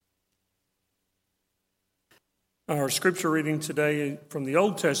Our scripture reading today from the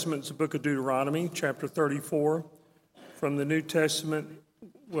Old Testament is the book of Deuteronomy, chapter 34. From the New Testament,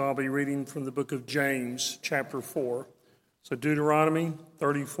 I'll be reading from the book of James, chapter 4. So Deuteronomy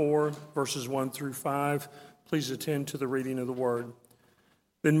 34, verses 1 through 5. Please attend to the reading of the word.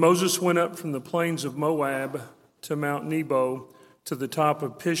 Then Moses went up from the plains of Moab to Mount Nebo to the top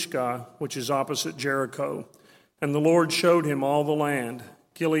of Pisgah, which is opposite Jericho. And the Lord showed him all the land,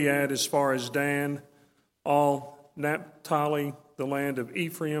 Gilead as far as Dan, all Naphtali, the land of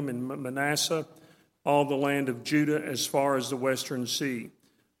Ephraim and Manasseh, all the land of Judah as far as the western sea,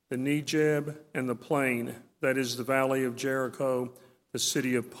 the Negeb and the plain, that is the valley of Jericho, the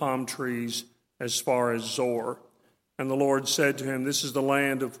city of palm trees, as far as Zor. And the Lord said to him, "This is the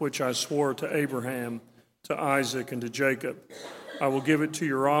land of which I swore to Abraham, to Isaac, and to Jacob. I will give it to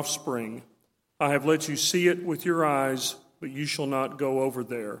your offspring. I have let you see it with your eyes, but you shall not go over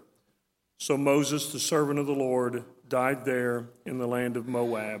there." So Moses, the servant of the Lord, died there in the land of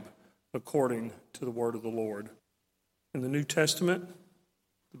Moab, according to the word of the Lord. In the New Testament,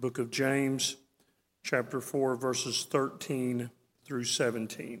 the book of James, chapter 4, verses 13 through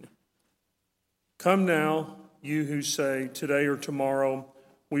 17. Come now, you who say, today or tomorrow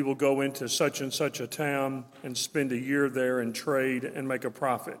we will go into such and such a town and spend a year there and trade and make a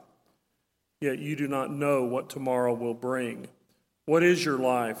profit. Yet you do not know what tomorrow will bring. What is your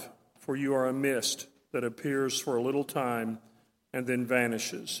life? For you are a mist that appears for a little time and then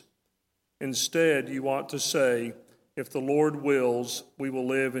vanishes. Instead, you ought to say, if the Lord wills, we will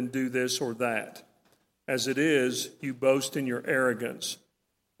live and do this or that. As it is, you boast in your arrogance.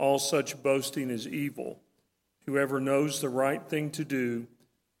 All such boasting is evil. Whoever knows the right thing to do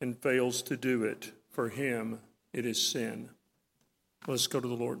and fails to do it, for him it is sin. Let's go to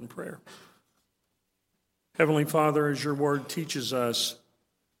the Lord in prayer. Heavenly Father, as your word teaches us,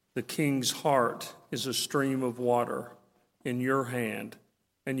 the king's heart is a stream of water in your hand,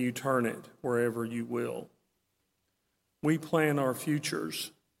 and you turn it wherever you will. We plan our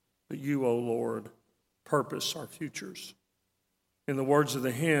futures, but you, O Lord, purpose our futures. In the words of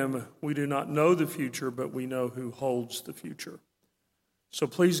the hymn, we do not know the future, but we know who holds the future. So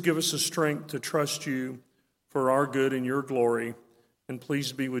please give us the strength to trust you for our good and your glory, and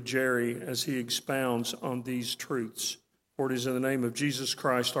please be with Jerry as he expounds on these truths. For it is in the name of Jesus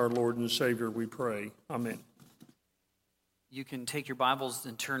Christ, our Lord and Savior, we pray. Amen. You can take your Bibles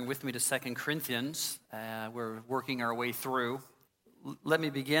and turn with me to 2 Corinthians. We're working our way through. Let me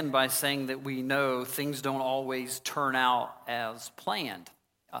begin by saying that we know things don't always turn out as planned.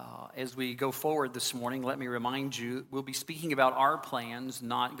 As we go forward this morning, let me remind you, we'll be speaking about our plans,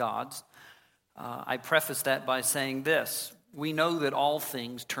 not God's. I preface that by saying this. We know that all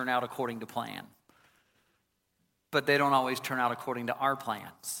things turn out according to plan, but they don't always turn out according to our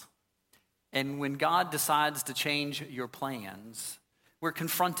plans. And when God decides to change your plans, we're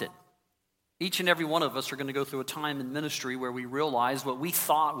confronted. Each and every one of us are going to go through a time in ministry where we realize what we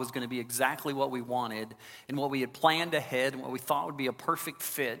thought was going to be exactly what we wanted and what we had planned ahead and what we thought would be a perfect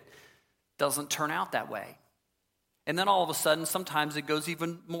fit doesn't turn out that way. And then all of a sudden, sometimes it goes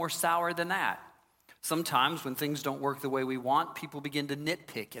even more sour than that. Sometimes when things don't work the way we want, people begin to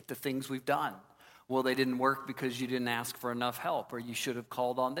nitpick at the things we've done. Well, they didn't work because you didn't ask for enough help, or you should have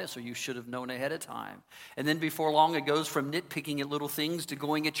called on this, or you should have known ahead of time. And then before long, it goes from nitpicking at little things to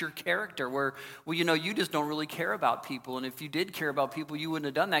going at your character, where, well, you just don't really care about people. And if you did care about people, you wouldn't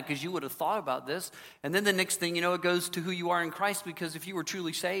have done that because you would have thought about this. And then the next thing you know, it goes to who you are in Christ, because if you were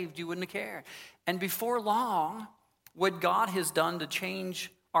truly saved, you wouldn't have cared. And before long, what God has done to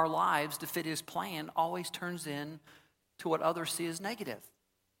change our lives to fit his plan always turns in to what others see as negative.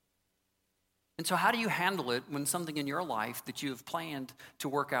 And so how do you handle it when something in your life that you have planned to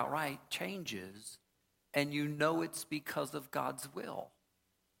work out right changes and you know it's because of God's will?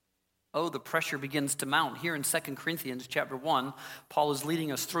 Oh, the pressure begins to mount. Here in 2 Corinthians chapter 1, Paul is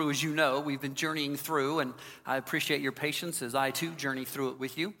leading us through, as you know, we've been journeying through, and I appreciate your patience as I too journey through it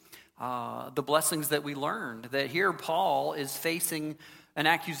with you. The blessings that we learned, that here Paul is facing an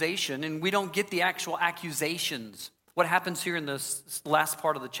accusation, and we don't get the actual accusations. What happens here in this last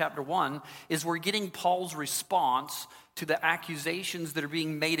part of the chapter 1 is we're getting Paul's response to the accusations that are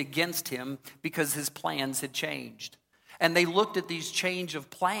being made against him because his plans had changed. And they looked at these change of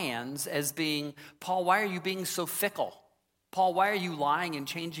plans as being, Paul, why are you being so fickle? Paul, why are you lying and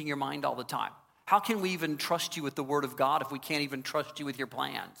changing your mind all the time? How can we even trust you with the word of God if we can't even trust you with your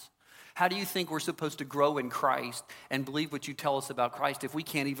plans? How do you think we're supposed to grow in Christ and believe what you tell us about Christ if we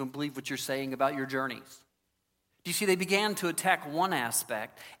can't even believe what you're saying about your journeys? Do you see, they began to attack one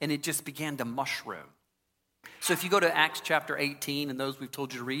aspect, and it just began to mushroom. So if you go to Acts chapter 18, and those we've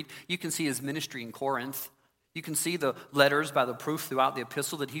told you to read, you can see his ministry in Corinth. You can see the letters by the proof throughout the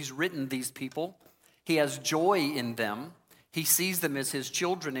epistle that he's written these people. He has joy in them. He sees them as his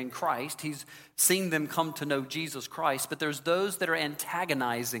children in Christ. He's seen them come to know Jesus Christ. But there's those that are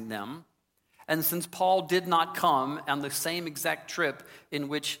antagonizing them. And since Paul did not come on the same exact trip in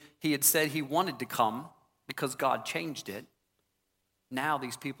which he had said he wanted to come because God changed it, now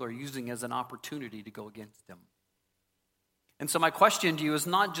these people are using it as an opportunity to go against him. And so my question to you is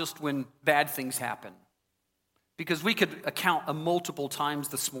not just when bad things happen, because we could account multiple times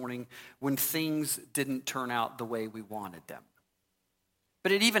this morning when things didn't turn out the way we wanted them.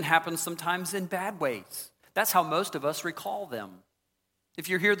 But it even happens sometimes in bad ways. That's how most of us recall them. If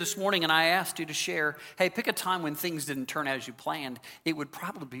you're here this morning and I asked you to share, hey, pick a time when things didn't turn out as you planned, it would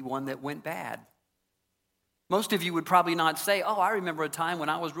probably be one that went bad. Most of you would probably not say, oh, I remember a time when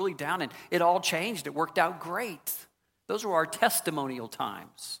I was really down and it all changed. It worked out great. Those are our testimonial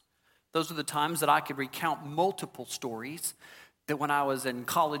times. Those are the times that I could recount multiple stories that when I was in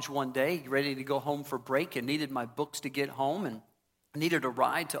college one day, ready to go home for break and needed my books to get home and needed a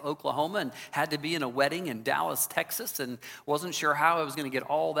ride to Oklahoma and had to be in a wedding in Dallas, Texas, and wasn't sure how I was going to get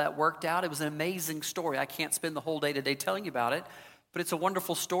all that worked out. It was an amazing story. I can't spend the whole day today telling you about it, but it's a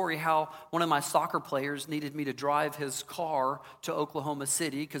wonderful story how one of my soccer players needed me to drive his car to Oklahoma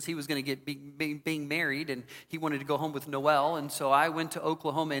City because he was going to get being married and he wanted to go home with Noelle. And so I went to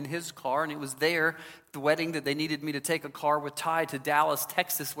Oklahoma in his car, and it was there, the wedding, that they needed me to take a car with Ty to Dallas,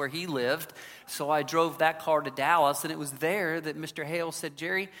 Texas, where he lived. So I drove that car to Dallas, and it was there that Mr. Hale said,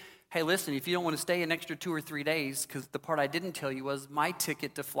 Jerry, hey, listen, if you don't want to stay an extra 2 or 3 days, because the part I didn't tell you was my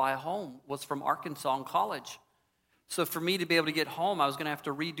ticket to fly home was from Arkansas in college. So for me to be able to get home, I was going to have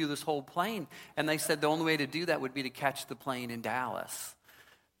to redo this whole plane. And they said the only way to do that would be to catch the plane in Dallas.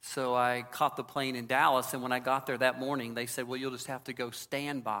 So I caught the plane in Dallas, and when I got there that morning, they said, well, you'll just have to go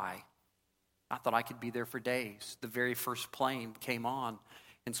standby. I thought I could be there for days. The very first plane came on.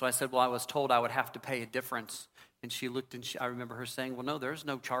 And so I said, well, I was told I would have to pay a difference. And she looked, and I remember her saying, well, no, there's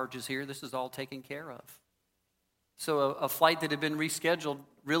no charges here. This is all taken care of. So a flight that had been rescheduled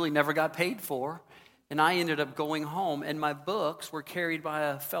really never got paid for. And I ended up going home, and my books were carried by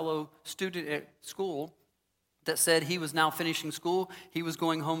a fellow student at school that said he was now finishing school. He was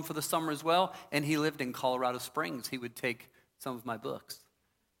going home for the summer as well, and he lived in Colorado Springs. He would take some of my books.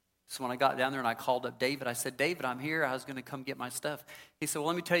 So when I got down there and I called up David, I said, David, I'm here. I was going to come get my stuff. He said, well,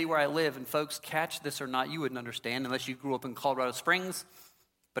 let me tell you where I live. And folks, catch this or not, you wouldn't understand unless you grew up in Colorado Springs.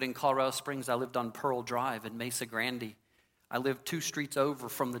 But in Colorado Springs, I lived on Pearl Drive in Mesa Grande. I lived 2 streets over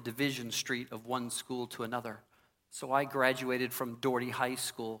from the division street of one school to another. So I graduated from Doherty High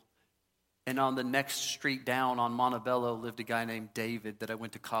School. And on the next street down on Montebello lived a guy named David that I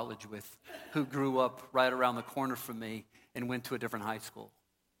went to college with, who grew up right around the corner from me and went to a different high school.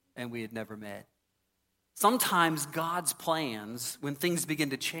 And we had never met. Sometimes God's plans, when things begin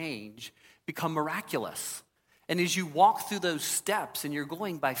to change, become miraculous. And as you walk through those steps and you're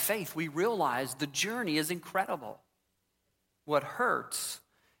going by faith, we realize the journey is incredible. What hurts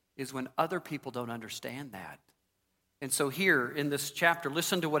is when other people don't understand that. And so here in this chapter,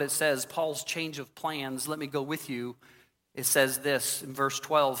 listen to what it says, Paul's change of plans. Let me go with you. It says this in verse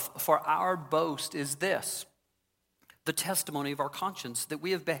 12, for our boast is this, the testimony of our conscience, that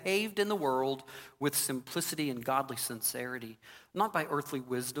we have behaved in the world with simplicity and godly sincerity, not by earthly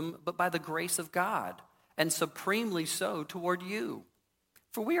wisdom, but by the grace of God, and supremely so toward you.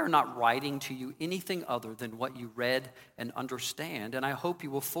 For we are not writing to you anything other than what you read and understand, and I hope you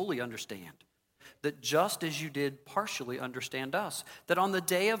will fully understand, that just as you did partially understand us, that on the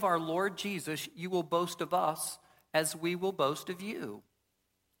day of our Lord Jesus you will boast of us as we will boast of you.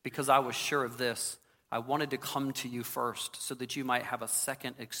 Because I was sure of this, I wanted to come to you first so that you might have a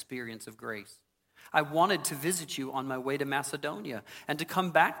second experience of grace. I wanted to visit you on my way to Macedonia and to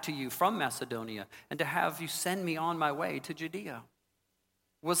come back to you from Macedonia and to have you send me on my way to Judea.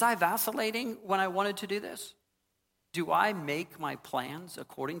 Was I vacillating when I wanted to do this? Do I make my plans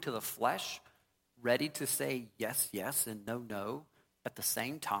according to the flesh, ready to say yes, yes, and no, no at the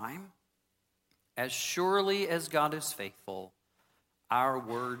same time? As surely as God is faithful, our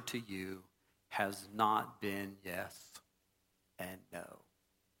word to you has not been yes and no.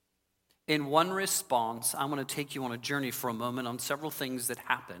 In one response, I'm going to take you on a journey for a moment on several things that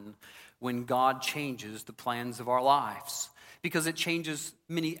happen when God changes the plans of our lives, because it changes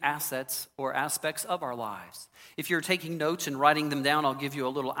many assets or aspects of our lives. If you're taking notes and writing them down, I'll give you a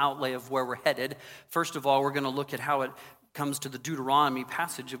little outlay of where we're headed. First of all, we're going to look at how it comes to the Deuteronomy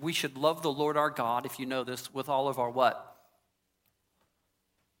passage. We should love the Lord our God, if you know this, with all of our what?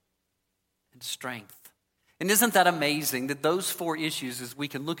 And strength. And isn't that amazing that those 4 issues, as we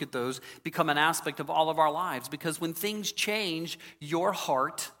can look at those, become an aspect of all of our lives? Because when things change, your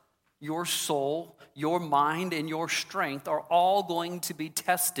heart, your soul, your mind, and your strength are all going to be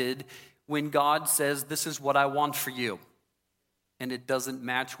tested when God says, this is what I want for you. And it doesn't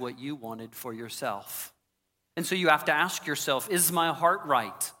match what you wanted for yourself. And so you have to ask yourself, is my heart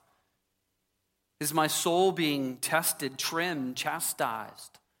right? Is my soul being tested, trimmed,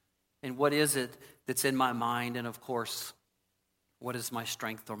 chastised? And what is it that's in my mind? And of course, what is my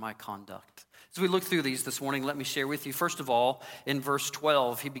strength or my conduct? As we look through these this morning, let me share with you. First of all, in verse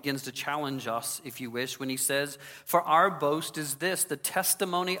 12, he begins to challenge us, if you wish, when he says, for our boast is this, the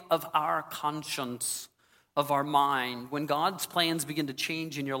testimony of our conscience, of our mind. When God's plans begin to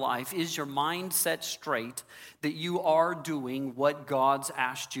change in your life, is your mind set straight that you are doing what God's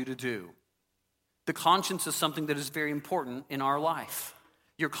asked you to do? The conscience is something that is very important in our life.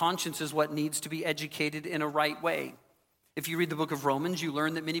 Your conscience is what needs to be educated in a right way. If you read the book of Romans, you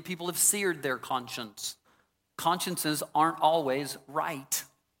learn that many people have seared their conscience. Consciences aren't always right.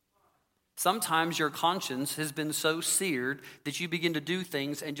 Sometimes your conscience has been so seared that you begin to do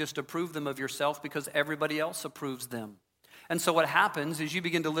things and just approve them of yourself because everybody else approves them. And so what happens is you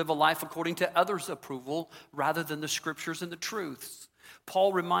begin to live a life according to others' approval rather than the scriptures and the truths.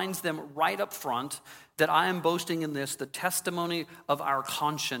 Paul reminds them right up front that I am boasting in this, the testimony of our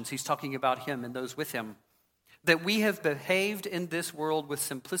conscience. He's talking about him and those with him. That we have behaved in this world with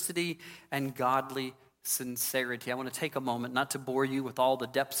simplicity and godly sincerity. I want to take a moment not to bore you with all the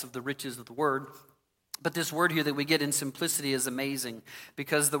depths of the riches of the word, but this word here that we get in simplicity is amazing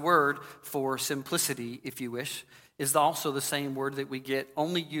because the word for simplicity, if you wish, is also the same word that we get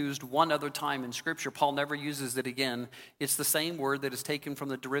only used one other time in Scripture. Paul never uses it again. It's the same word that is taken from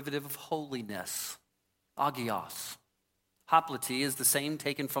the derivative of holiness, agios. Hoplity is the same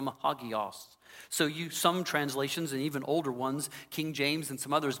taken from hagios. So some translations and even older ones, King James and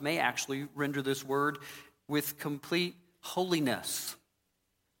some others, may actually render this word with complete holiness.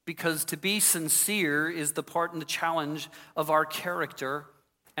 Because to be sincere is the part and the challenge of our character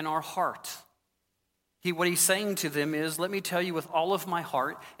and our heart. What he's saying to them is, let me tell you with all of my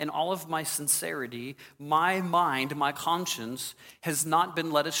heart and all of my sincerity, my mind, my conscience has not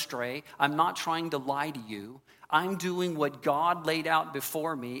been led astray. I'm not trying to lie to you. I'm doing what God laid out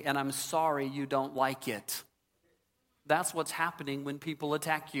before me, and I'm sorry you don't like it. That's what's happening when people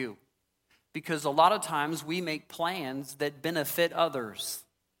attack you. Because a lot of times we make plans that benefit others.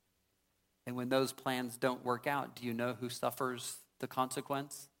 And when those plans don't work out, do you know who suffers the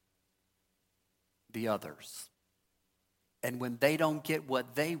consequence? The others. And when they don't get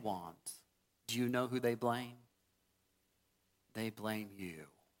what they want, do you know who they blame? They blame you.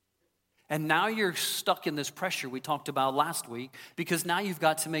 And now you're stuck in this pressure we talked about last week because now you've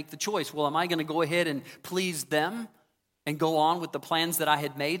got to make the choice. Well, am I going to go ahead and please them and go on with the plans that I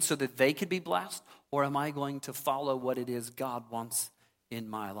had made so that they could be blessed? Or am I going to follow what it is God wants in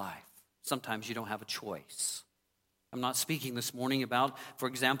my life? Sometimes you don't have a choice. I'm not speaking this morning about, for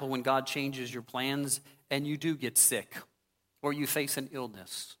example, when God changes your plans and you do get sick or you face an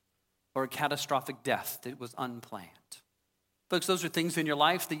illness or a catastrophic death that was unplanned. Folks, those are things in your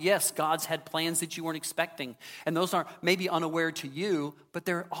life that, yes, God's had plans that you weren't expecting. And those are maybe unaware to you, but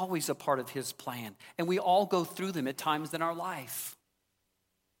they're always a part of his plan. And we all go through them at times in our life.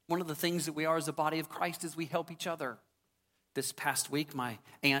 One of the things that we are as a body of Christ is we help each other. This past week, my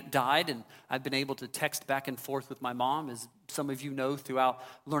aunt died, and I've been able to text back and forth with my mom. As some of you know throughout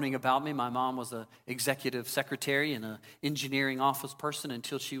learning about me, my mom was an executive secretary and an engineering office person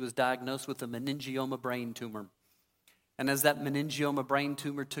until she was diagnosed with a meningioma brain tumor. And as that meningioma brain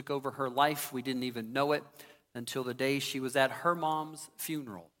tumor took over her life, we didn't even know it until the day she was at her mom's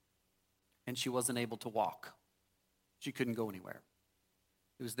funeral. And she wasn't able to walk. She couldn't go anywhere.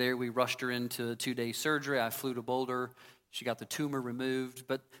 It was there we rushed her into a 2-day surgery. I flew to Boulder. She got the tumor removed.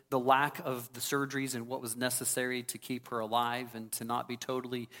 But the lack of the surgeries and what was necessary to keep her alive and to not be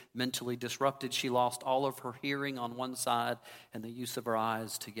totally mentally disrupted, she lost all of her hearing on one side and the use of her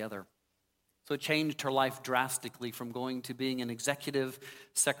eyes together. So it changed her life drastically from going to being an executive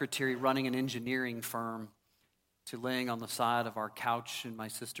secretary running an engineering firm to laying on the side of our couch in my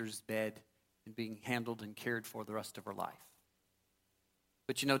sister's bed and being handled and cared for the rest of her life.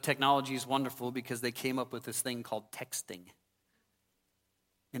 But you know, technology is wonderful because they came up with this thing called texting.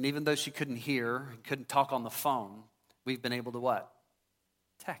 And even though she couldn't hear and couldn't talk on the phone, we've been able to what?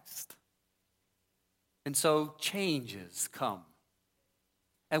 Text. And so changes come.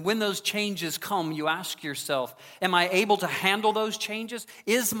 And when those changes come, you ask yourself, am I able to handle those changes?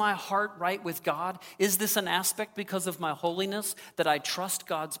 Is my heart right with God? Is this an aspect because of my holiness that I trust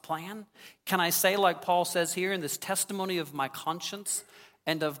God's plan? Can I say, like Paul says here in this testimony of my conscience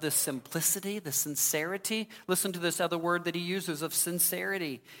and of the simplicity, the sincerity? Listen to this other word that he uses of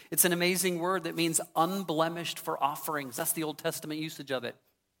sincerity. It's an amazing word that means unblemished for offerings. That's the Old Testament usage of it.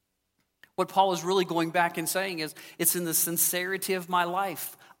 What Paul is really going back and saying is, it's in the sincerity of my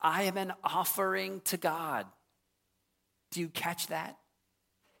life. I am an offering to God. Do you catch that?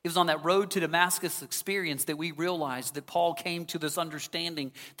 It was on that road to Damascus experience that we realized that Paul came to this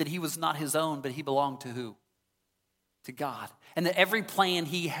understanding that he was not his own, but he belonged to who? To God. And that every plan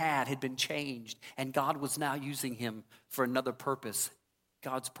he had been changed, and God was now using him for another purpose,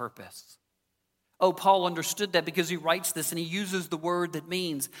 God's purpose. Oh, Paul understood that because he writes this and he uses the word that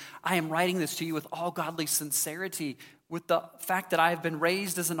means, I am writing this to you with all godly sincerity, with the fact that I have been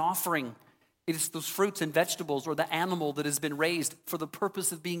raised as an offering. It is those fruits and vegetables or the animal that has been raised for the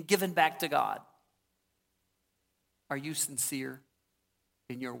purpose of being given back to God. Are you sincere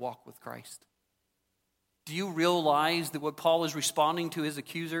in your walk with Christ? Do you realize that what Paul is responding to his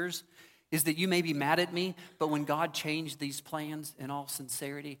accusers is that you may be mad at me, but when God changed these plans in all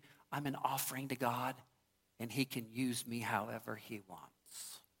sincerity, I'm an offering to God, and he can use me however he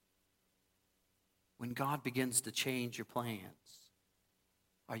wants. When God begins to change your plans,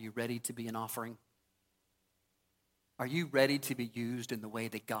 are you ready to be an offering? Are you ready to be used in the way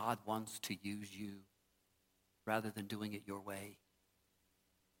that God wants to use you rather than doing it your way?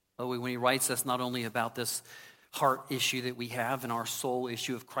 Oh, when he writes us not only about this heart issue that we have and our soul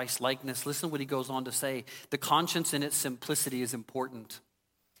issue of Christ-likeness, listen to what he goes on to say. The conscience in its simplicity is important.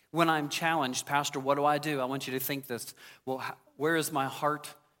 When I'm challenged, Pastor, what do? I want you to think this. Well, where is my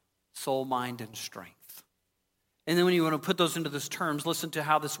heart, soul, mind, and strength? And then when you want to put those into those terms, listen to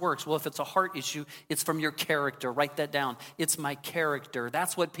how this works. Well, if it's a heart issue, it's from your character. Write that down. It's my character.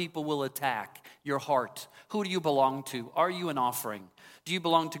 That's what people will attack, your heart. Who do you belong to? Are you an offering? Do you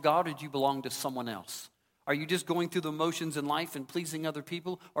belong to God or do you belong to someone else? Are you just going through the motions in life and pleasing other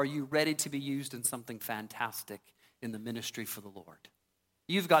people? Or are you ready to be used in something fantastic in the ministry for the Lord?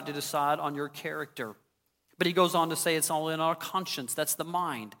 You've got to decide on your character. But he goes on to say it's all in our conscience. That's the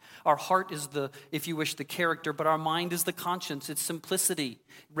mind. Our heart is the, if you wish, the character, but our mind is the conscience. It's simplicity,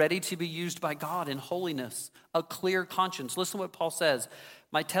 ready to be used by God in holiness, a clear conscience. Listen to what Paul says.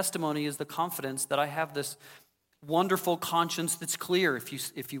 My testimony is the confidence that I have this wonderful conscience that's clear,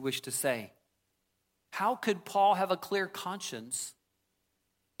 if you wish to say. How could Paul have a clear conscience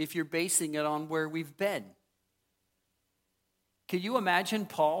if you're basing it on where we've been? Can you imagine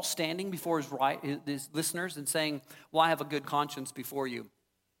Paul standing before his listeners and saying, well, I have a good conscience before you.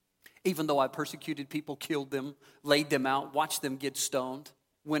 Even though I persecuted people, killed them, laid them out, watched them get stoned,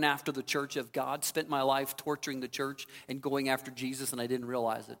 went after the church of God, spent my life torturing the church and going after Jesus, and I didn't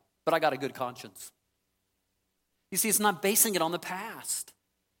realize it. But I got a good conscience. You see, it's not basing it on the past.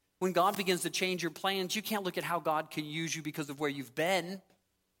 When God begins to change your plans, you can't look at how God can use you because of where you've been.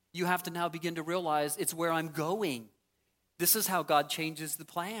 You have to now begin to realize it's where I'm going. This is how God changes the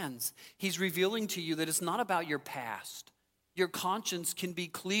plans. He's revealing to you that it's not about your past. Your conscience can be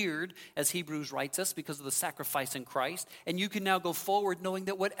cleared, as Hebrews writes us, because of the sacrifice in Christ. And you can now go forward knowing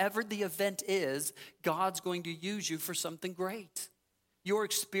that whatever the event is, God's going to use you for something great. Your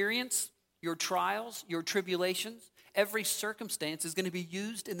experience, your trials, your tribulations, every circumstance is going to be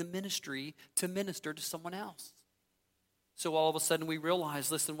used in the ministry to minister to someone else. So all of a sudden we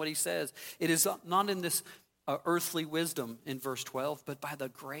realize, listen what he says. It is not in this earthly wisdom in verse 12, but by the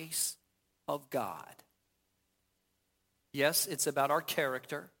grace of God. Yes, it's about our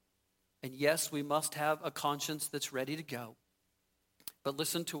character. And yes, we must have a conscience that's ready to go. But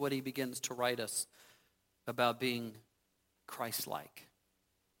listen to what he begins to write us about being Christ-like.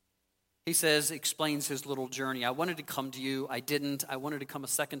 He says, explains his little journey. I wanted to come to you. I didn't. I wanted to come a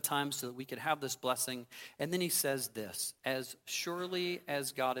second time so that we could have this blessing. And then he says this, as surely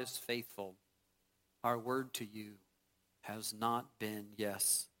as God is faithful, our word to you has not been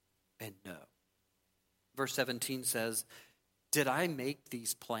yes and no. Verse 17 says, did I make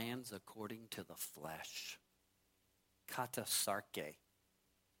these plans according to the flesh? Kata sarke.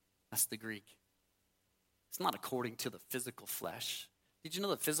 That's the Greek. It's not according to the physical flesh. Did you know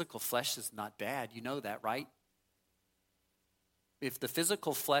the physical flesh is not bad? You know that, right? If the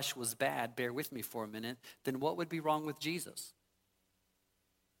physical flesh was bad, bear with me for a minute, then what would be wrong with Jesus?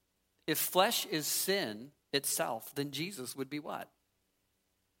 If flesh is sin itself, then Jesus would be what?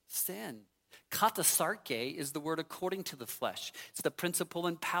 Sin. Katasarke is the word according to the flesh. It's the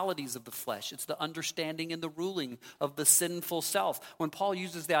principalities of the flesh. It's the understanding and the ruling of the sinful self. When Paul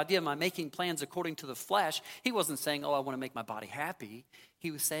uses the idea of my making plans according to the flesh, he wasn't saying, oh, I want to make my body happy.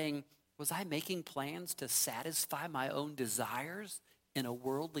 He was saying, was I making plans to satisfy my own desires in a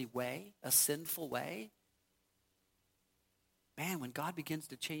worldly way, a sinful way? Man, when God begins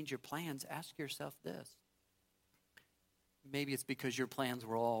to change your plans, ask yourself this. Maybe it's because your plans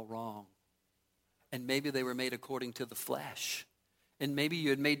were all wrong. And maybe they were made according to the flesh. And maybe you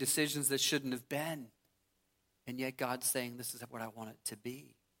had made decisions that shouldn't have been. And yet God's saying, this is what I want it to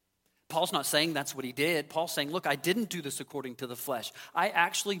be. Paul's not saying that's what he did. Paul's saying, look, I didn't do this according to the flesh. I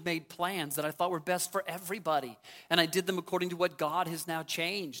actually made plans that I thought were best for everybody. And I did them according to what God has now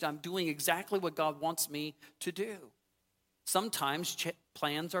changed. I'm doing exactly what God wants me to do. Sometimes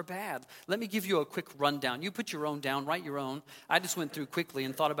plans are bad. Let me give you a quick rundown. You put your own down, write your own. I just went through quickly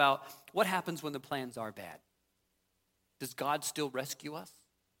and thought about what happens when the plans are bad. Does God still rescue us?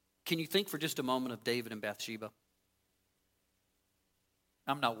 Can you think for just a moment of David and Bathsheba?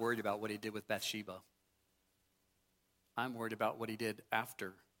 I'm not worried about what he did with Bathsheba. I'm worried about what he did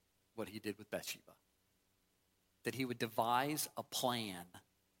after what he did with Bathsheba. That he would devise a plan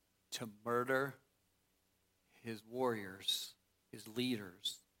to murder his warriors, his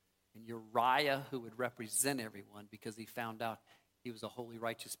leaders, and Uriah, who would represent everyone because he found out he was a holy,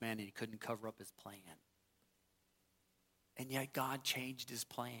 righteous man and he couldn't cover up his plan. And yet God changed his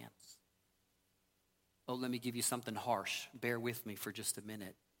plans. Oh, let me give you something harsh. Bear with me for just a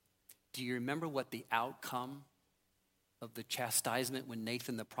minute. Do you remember what the outcome of the chastisement when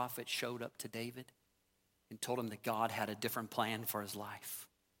Nathan the prophet showed up to David and told him that God had a different plan for his life?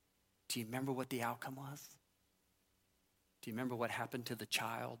 Do you remember what the outcome was? Do you remember what happened to the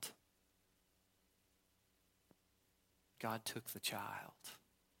child? God took the child.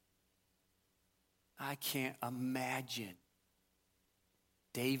 I can't imagine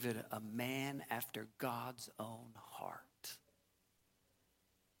David, a man after God's own heart.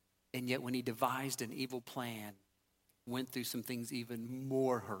 And yet when he devised an evil plan, went through some things even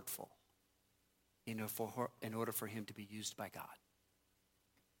more hurtful in order for him to be used by God.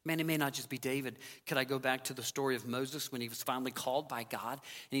 Man, it may not just be David. Could I go back to the story of Moses when he was finally called by God?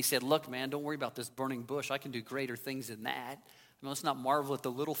 And he said, look, man, don't worry about this burning bush. I can do greater things than that. I mean, let's not marvel at the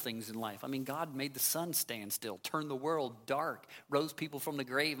little things in life. I mean, God made the sun stand still, turned the world dark, rose people from the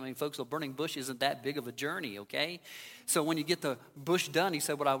grave. I mean, folks, a burning bush isn't that big of a journey, okay? So when you get the bush done, he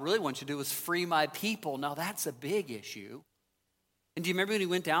said, what I really want you to do is free my people. Now, that's a big issue. And do you remember when he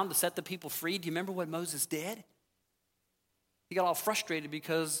went down to set the people free? Do you remember what Moses did? He got all frustrated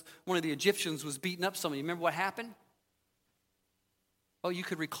because one of the Egyptians was beating up somebody. You remember what happened? Oh, you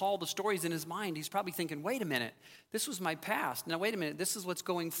could recall the stories in his mind. He's probably thinking, wait a minute, this was my past. Now, wait a minute, this is what's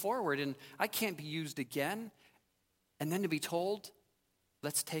going forward, and I can't be used again. And then to be told,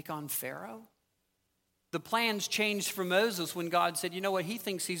 let's take on Pharaoh? The plans changed for Moses when God said, you know what, he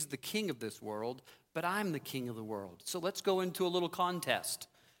thinks he's the king of this world, but I'm the king of the world. So let's go into a little contest.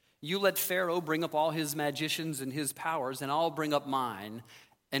 You let Pharaoh bring up all his magicians and his powers, and I'll bring up mine,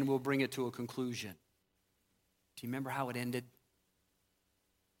 and we'll bring it to a conclusion. Do you remember how it ended?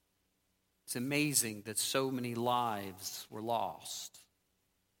 It's amazing that so many lives were lost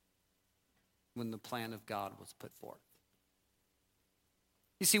when the plan of God was put forth.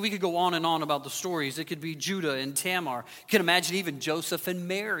 You see, we could go on and on about the stories. It could be Judah and Tamar. You can imagine even Joseph and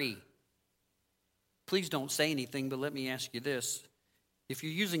Mary. Please don't say anything, but let me ask you this. If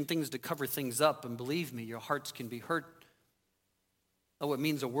you're using things to cover things up, and believe me, your hearts can be hurt. Oh, it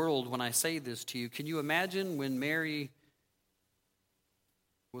means a world when I say this to you. Can you imagine when Mary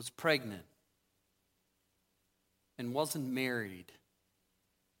was pregnant and wasn't married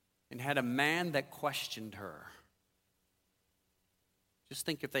and had a man that questioned her? Just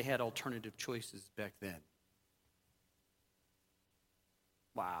think if they had alternative choices back then.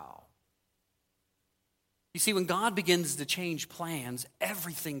 Wow. You see, when God begins to change plans,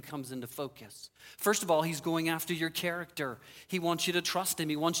 everything comes into focus. First of all, he's going after your character. He wants you to trust him.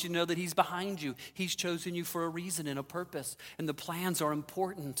 He wants you to know that he's behind you. He's chosen you for a reason and a purpose, and the plans are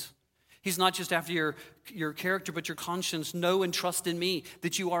important. He's not just after your character, but your conscience. Know and trust in me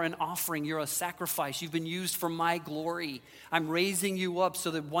that you are an offering. You're a sacrifice. You've been used for my glory. I'm raising you up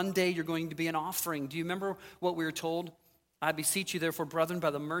so that one day you're going to be an offering. Do you remember what we were told? I beseech you, therefore, brethren, by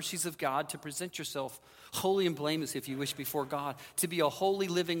the mercies of God, to present yourself holy and blameless, if you wish, before God, to be a holy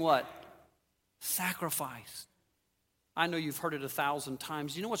living what? Sacrifice. I know you've heard it 1,000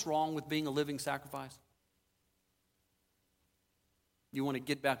 times. You know what's wrong with being a living sacrifice? You want to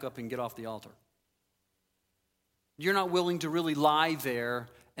get back up and get off the altar. You're not willing to really lie there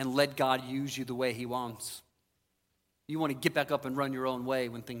and let God use you the way he wants. You want to get back up and run your own way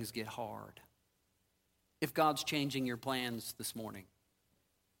when things get hard. If God's changing your plans this morning,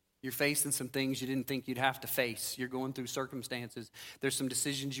 you're facing some things you didn't think you'd have to face. You're going through circumstances. There's some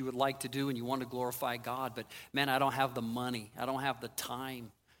decisions you would like to do and you want to glorify God, but man, I don't have the money. I don't have the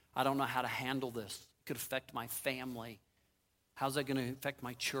time. I don't know how to handle this. It could affect my family. How's that going to affect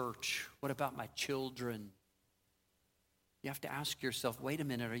my church? What about my children? You have to ask yourself, wait a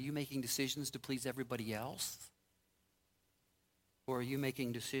minute, are you making decisions to please everybody else? Or are you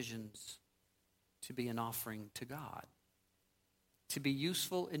making decisions to be an offering to God? To be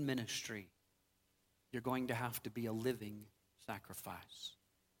useful in ministry, you're going to have to be a living sacrifice,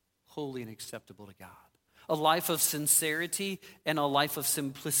 holy and acceptable to God. A life of sincerity and a life of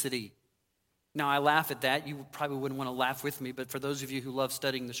simplicity. Now, I laugh at that. You probably wouldn't want to laugh with me, but for those of you who love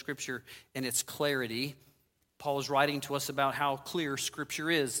studying the Scripture and its clarity, Paul is writing to us about how clear Scripture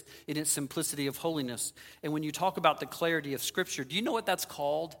is in its simplicity of holiness. And when you talk about the clarity of Scripture, do you know what that's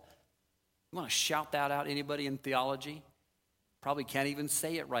called? You want to shout that out, anybody in theology? Probably can't even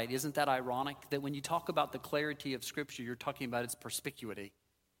say it right. Isn't that ironic? That when you talk about the clarity of Scripture, you're talking about its perspicuity.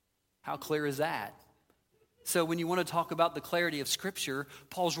 How clear is that? So when you want to talk about the clarity of Scripture,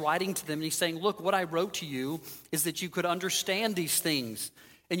 Paul's writing to them and he's saying, look, what I wrote to you is that you could understand these things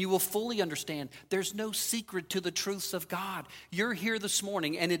and you will fully understand. There's no secret to the truths of God. You're here this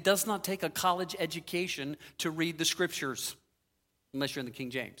morning and it does not take a college education to read the Scriptures, unless you're in the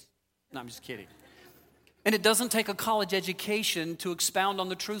King James. No, I'm just kidding. And it doesn't take a college education to expound on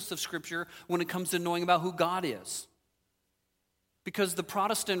the truths of Scripture when it comes to knowing about who God is. Because the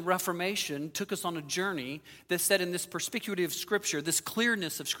Protestant Reformation took us on a journey that said in this perspicuity of Scripture, this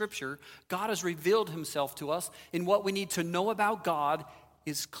clearness of Scripture, God has revealed himself to us, and what we need to know about God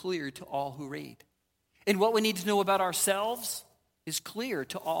is clear to all who read. And what we need to know about ourselves is clear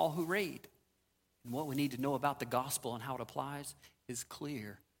to all who read. And what we need to know about the gospel and how it applies is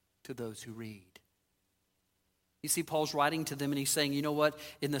clear to those who read. You see, Paul's writing to them and he's saying, you know what?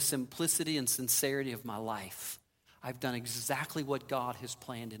 In the simplicity and sincerity of my life, I've done exactly what God has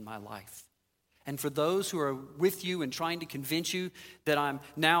planned in my life. And for those who are with you and trying to convince you that I'm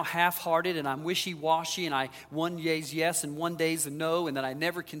now half-hearted and I'm wishy-washy and one day's yes and one day's a no and that I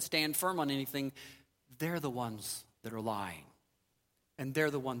never can stand firm on anything, they're the ones that are lying. And they're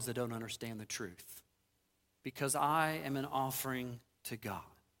the ones that don't understand the truth. Because I am an offering to God.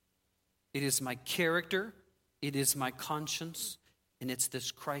 It is my character. It is my conscience, and it's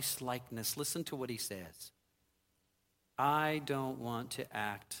this Christ-likeness. Listen to what he says. I don't want to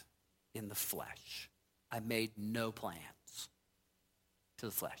act in the flesh. I made no plans to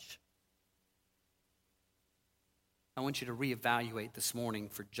the flesh. I want you to reevaluate this morning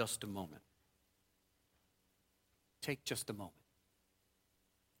for just a moment. Take just a moment.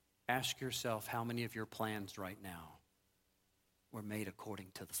 Ask yourself how many of your plans right now were made according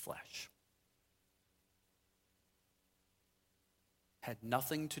to the flesh. Had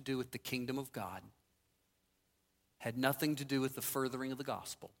nothing to do with the kingdom of God, had nothing to do with the furthering of the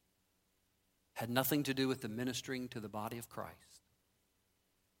gospel, had nothing to do with the ministering to the body of Christ,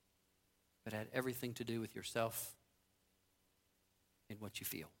 but had everything to do with yourself and what you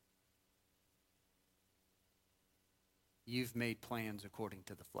feel. You've made plans according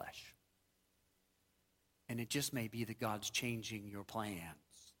to the flesh. And it just may be that God's changing your plans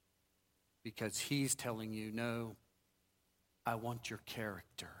because he's telling you, no, I want your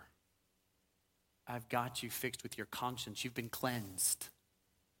character. I've got you fixed with your conscience. You've been cleansed.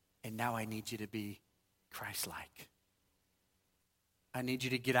 And now I need you to be Christ-like. I need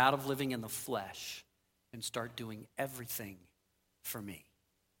you to get out of living in the flesh and start doing everything for me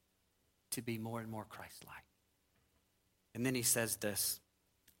to be more and more Christ-like. And then he says this,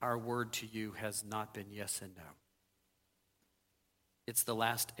 our word to you has not been yes and no. It's the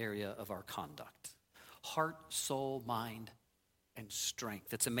last area of our conduct. Heart, soul, mind, and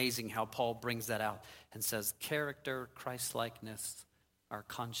strength. It's amazing how Paul brings that out and says character, Christ-likeness, our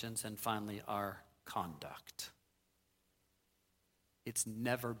conscience, and finally our conduct. It's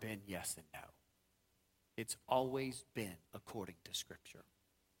never been yes and no. It's always been according to Scripture.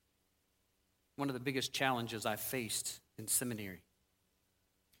 One of the biggest challenges I faced in seminary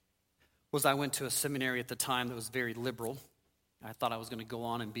was I went to a seminary at the time that was very liberal. I thought I was going to go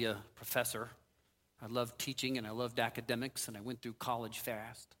on and be a professor. I loved teaching and I loved academics and I went through college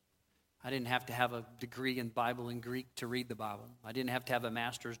fast. I didn't have to have a degree in Bible and Greek to read the Bible. I didn't have to have a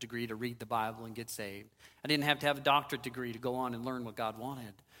master's degree to read the Bible and get saved. I didn't have to have a doctorate degree to go on and learn what God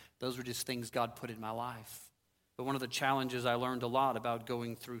wanted. Those were just things God put in my life. But one of the challenges I learned a lot about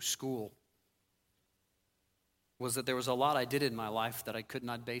going through school was that there was a lot I did in my life that I could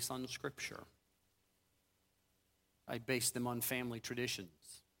not base on Scripture. I based them on family traditions.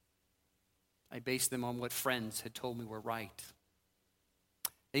 I based them on what friends had told me were right.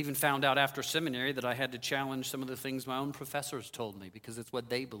 I even found out after seminary that I had to challenge some of the things my own professors told me because it's what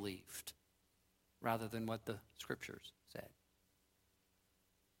they believed rather than what the Scriptures said.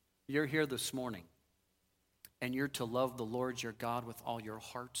 You're here this morning, and you're to love the Lord your God with all your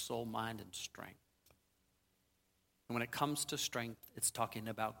heart, soul, mind, and strength. And when it comes to strength, it's talking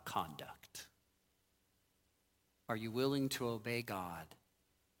about conduct. Are you willing to obey God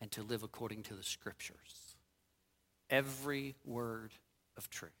and to live according to the Scriptures? Every word of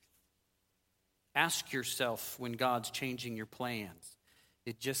truth. Ask yourself when God's changing your plans.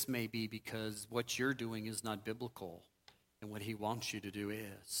 It just may be because what you're doing is not biblical and what he wants you to do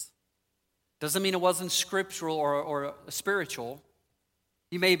is. Doesn't mean it wasn't scriptural or spiritual.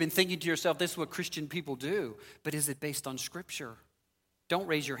 You may have been thinking to yourself, this is what Christian people do, but is it based on Scripture? Don't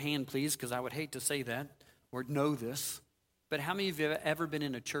raise your hand, please, because I would hate to say that or know this. But how many of you have ever been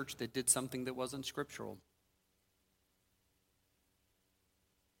in a church that did something that wasn't scriptural?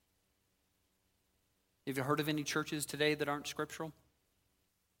 Have you heard of any churches today that aren't scriptural?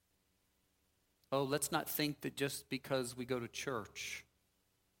 Oh, let's not think that just because we go to church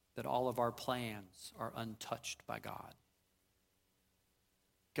that all of our plans are untouched by God.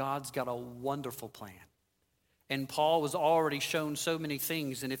 God's got a wonderful plan. And Paul was already shown so many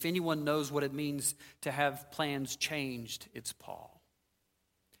things, and if anyone knows what it means to have plans changed, it's Paul.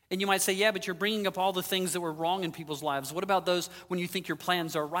 And you might say, yeah, but you're bringing up all the things that were wrong in people's lives. What about those when you think your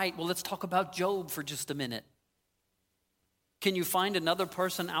plans are right? Well, let's talk about Job for just a minute. Can you find another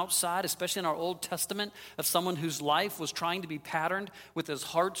person outside, especially in our Old Testament, of someone whose life was trying to be patterned with his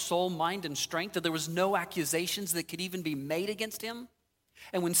heart, soul, mind, and strength, that there was no accusations that could even be made against him?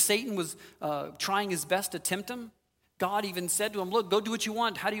 And when Satan was trying his best to tempt him, God even said to him, look, go do what you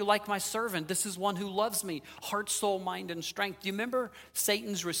want. How do you like my servant? This is one who loves me. Heart, soul, mind, and strength. Do you remember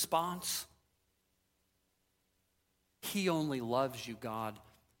Satan's response? He only loves you, God,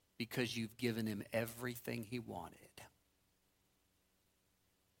 because you've given him everything he wanted.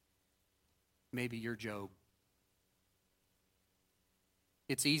 Maybe you're Job.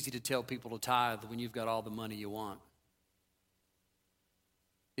 It's easy to tell people to tithe when you've got all the money you want.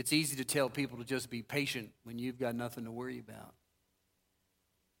 It's easy to tell people to just be patient when you've got nothing to worry about.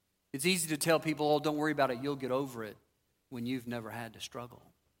 It's easy to tell people, oh, don't worry about it, you'll get over it, when you've never had to struggle.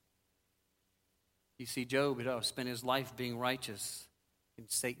 You see, Job had spent his life being righteous,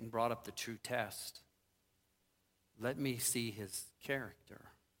 and Satan brought up the true test. Let me see his character.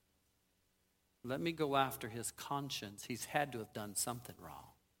 Let me go after his conscience. He's had to have done something wrong.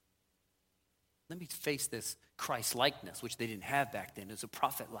 Let me face this Christ-likeness, which they didn't have back then, as a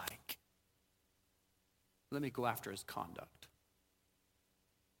prophet-like. Let me go after his conduct.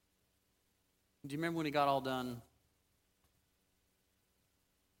 Do you remember when he got all done?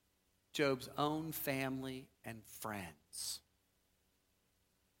 Job's own family and friends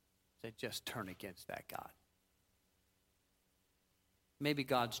said, just turn against that God. Maybe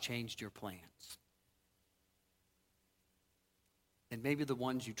God's changed your plans. And maybe the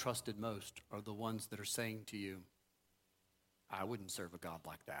ones you trusted most are the ones that are saying to you, I wouldn't serve a God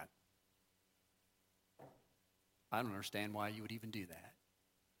like that. I don't understand why you would even do that.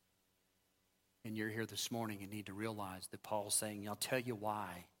 And you're here this morning and need to realize that Paul's saying, I'll tell you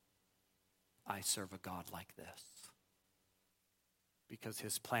why I serve a God like this. Because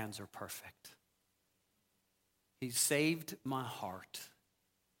his plans are perfect. He saved my heart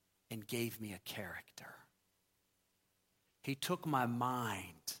and gave me a character. He took my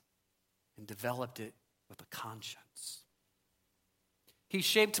mind and developed it with a conscience. He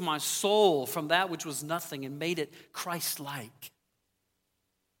shaped my soul from that which was nothing and made it Christ-like.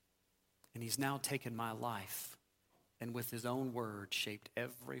 And he's now taken my life and with his own word shaped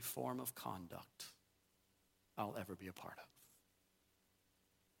every form of conduct I'll ever be a part of.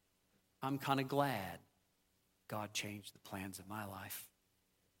 I'm kind of glad God changed the plans of my life.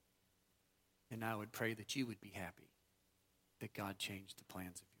 And I would pray that you would be happy that God changed the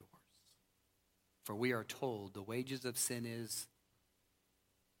plans of yours. For we are told the wages of sin is,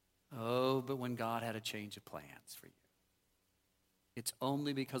 but when God had a change of plans for you. It's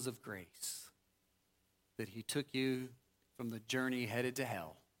only because of grace that he took you from the journey headed to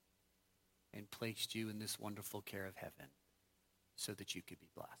hell and placed you in this wonderful care of heaven so that you could be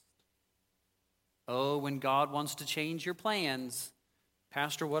blessed. Oh, when God wants to change your plans,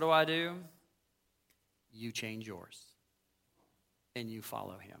 Pastor, what do? You change yours. And you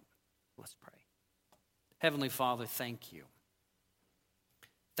follow him. Let's pray. Heavenly Father, thank you.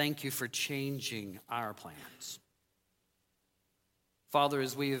 Thank you for changing our plans. Father,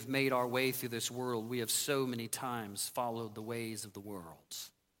 as we have made our way through this world, we have so many times followed the ways of the world,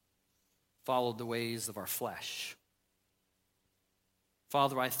 followed the ways of our flesh.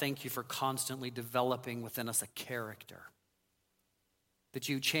 Father, I thank you for constantly developing within us a character, that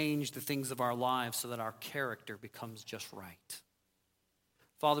you change the things of our lives so that our character becomes just right.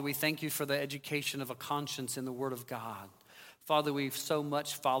 Father, we thank you for the education of a conscience in the Word of God. Father, we've so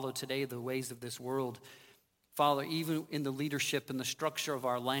much followed today the ways of this world. Father, even in the leadership and the structure of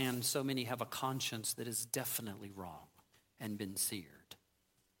our land, so many have a conscience that is definitely wrong and been seared.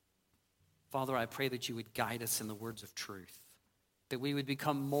 Father, I pray that you would guide us in the words of truth, that we would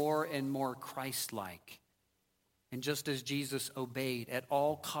become more and more Christ-like. And just as Jesus obeyed at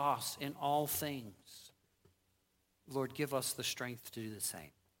all costs in all things, Lord, give us the strength to do the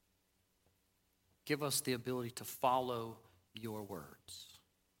same. Give us the ability to follow your words.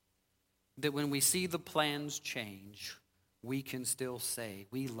 That when we see the plans change, we can still say,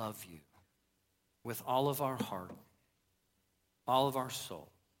 we love you with all of our heart, all of our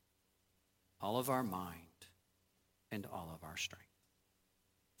soul, all of our mind, and all of our strength.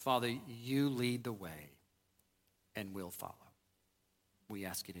 Father, you lead the way, and we'll follow. We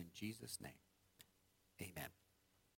ask it in Jesus' name. Amen.